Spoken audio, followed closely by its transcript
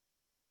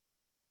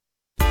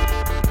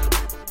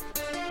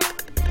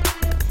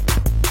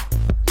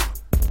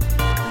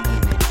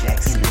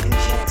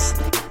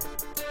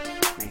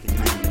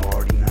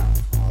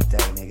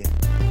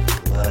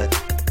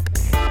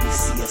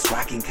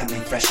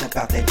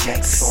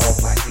Jectz.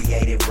 All black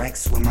creative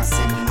Rex with my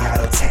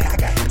semi-auto tech. I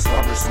got them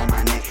starbursts on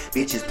my neck,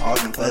 bitches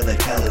pausing for the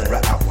color.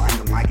 I blind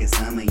them like it's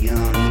summer, you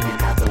don't even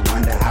have to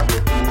wonder. I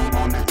rip them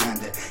on the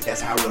under,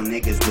 that's how real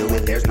niggas do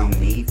it. There's no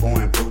need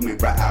for improvement,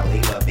 bruh, I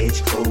leave a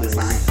bitch clueless.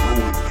 I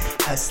influence,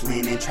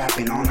 hustling and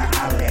trapping on the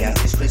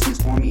holidays. It's Christmas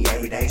for me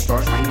every day,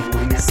 starts raining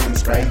when that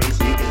seems great. Bitch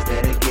niggas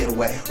better get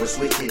away, or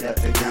switch it up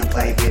to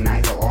gunplay. Good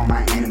night to all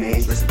my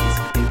enemies, recipes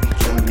for think you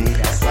killing me.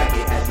 That's why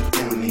it has you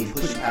feeling me,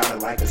 pushing powder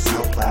like a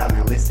snowplow.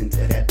 Now listen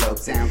to that dope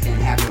sound,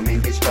 can't have your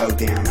main bitch go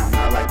down. I'm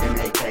not like them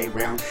AK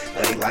round,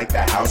 they like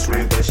the house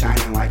rent, but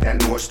shining like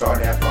that North Star.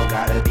 That flow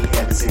gotta be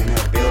heaven sent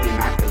a building,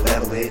 I could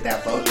level it.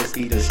 That flow just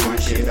be destroying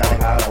shit,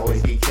 I'll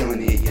always be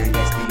killing it. Young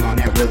Xavier be on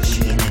that real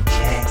shit. In the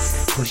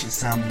Jectz, pushing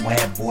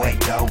somewhere, boy,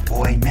 dope,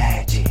 boy,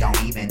 magic.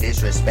 Don't even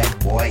disrespect,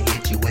 boy,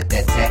 hit you with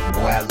that tech,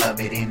 boy, I love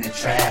it in the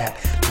trap.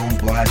 Boom,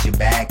 blow out your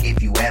back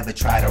if you ever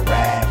try to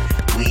rap.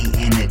 We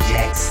in the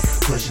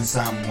Jectz, pushing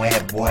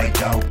somewhere, boy,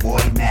 dope,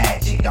 boy,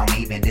 magic. Don't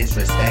even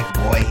disrespect,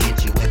 boy,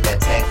 hit you with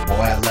that tech, boy,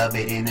 I love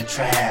it in the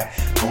trap.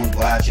 Boom,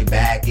 blow out your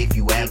back if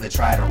you ever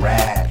try to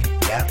rap.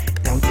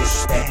 Yep, don't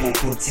disrespect, won't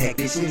protect.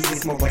 This shit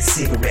is more like a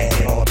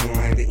cigarette. All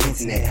behind the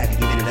internet, had to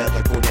giving it up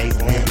like 4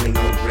 days land. With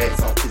no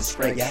regrets, off to the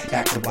scrape.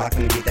 Back to the block,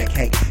 gonna get that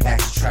cake. Back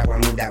to the trap where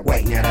I move that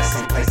weight. Now that's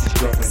same place his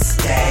girlfriend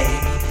stay.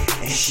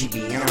 And she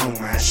be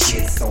on my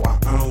shit, so I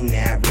own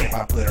that rip.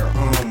 I put her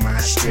on my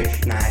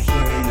strip, not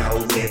hearing no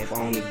lip,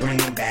 only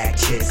bringing back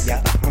chicks.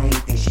 Yeah, the only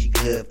thing she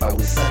good for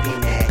was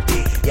sucking that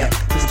dick. Yeah,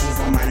 crystals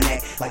on my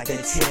neck like the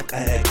tip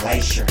of the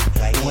glacier.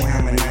 Boy,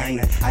 I'm a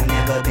niner, I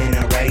never been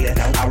a raider.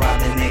 I rob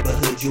the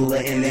neighborhood jeweler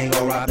and then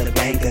go rob the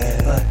banker.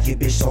 Fuck your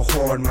bitch so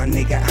hard, my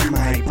nigga, I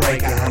might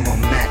break her. I'm a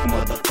Mac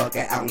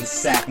motherfucker, out in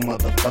sack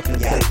motherfucker.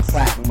 Yeah,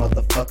 clap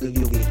motherfucker,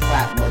 you can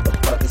clap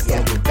motherfucker.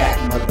 So get back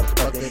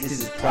motherfucker, this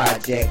is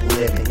Project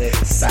Living.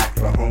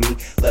 Soccer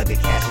homie, love to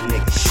catch a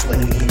nigga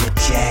slipping. In the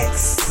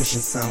Jectz,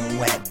 pushing some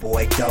wet,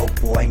 boy, dope,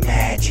 boy,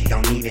 magic.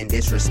 Don't even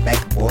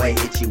disrespect, boy,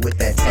 hit you with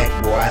that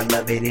tech, boy, I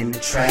love it in the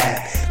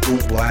trap.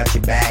 Fools blow out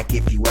your back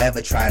if you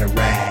ever try to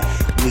rap.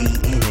 We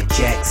in the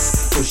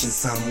Jectz, pushing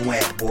some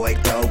wet, boy,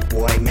 dope,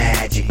 boy,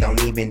 magic.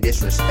 Don't even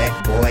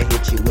disrespect, boy,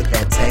 hit you with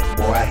that tech,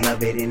 boy, I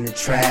love it in the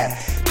trap.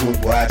 Fools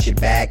blow out your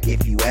back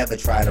if you ever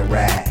try to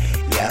rap.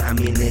 Yeah, I'm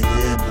in the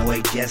hood,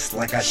 boy, just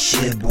like I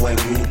should, boy,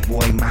 rude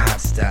boy,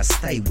 mobster. I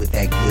stay with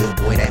that good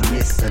boy, that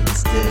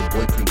misunderstood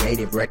boy,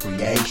 creative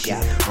recreation.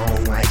 I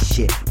don't like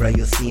shit, bro,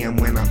 you'll see him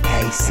when I'm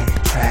pacing.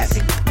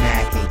 Traffic,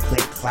 macking, click,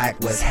 clack,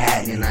 what's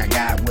happening? I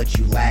got what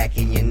you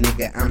lacking, your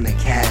nigga, I'm the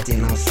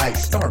captain. On sight,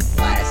 start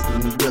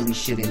blasting, you really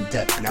shouldn't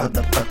duck.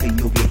 Motherfucker,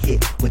 you'll get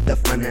hit with the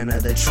front end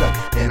of the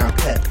truck, then I'll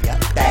cut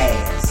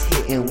fast.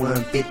 Hitting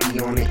 150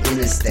 on the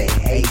interstate,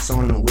 Ace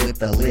on the whip,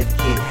 the lift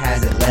kit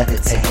has it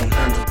levitate. Don't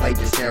contemplate,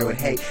 just share with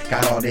hate.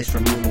 Got all this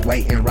from moving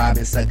weight and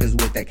robbing suckers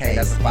with the K.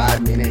 That's a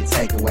 5-minute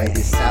takeaway.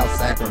 This South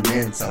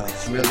Sacramento,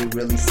 it's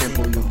really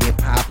simple. You get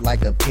popped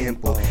like a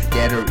pimple,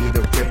 dead or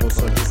either crippled.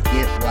 So just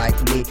get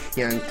like me,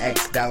 young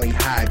X Valley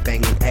High,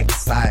 banging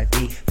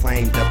XIV,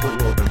 flamed up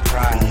with Northern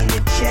pride. In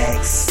the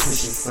Jectz,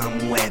 pushing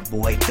some wet,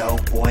 boy,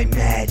 dope, boy,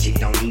 magic.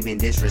 Don't even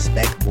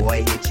disrespect,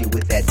 boy, hit you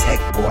with that tech,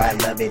 boy, I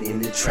love it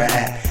in the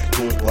trap.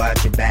 Fools blow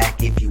out your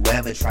back if you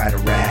ever try to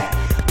rap.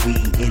 We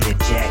in the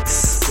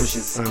Jectz,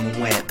 pushing some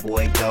wet,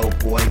 boy, dope,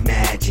 boy,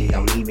 magic.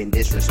 Don't even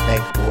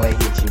disrespect, boy,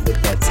 hit you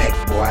with that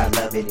tech, boy, I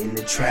love it in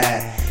the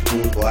trap.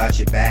 Fools blow out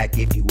your back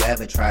if you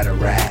ever try to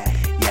rap.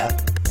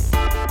 Yup.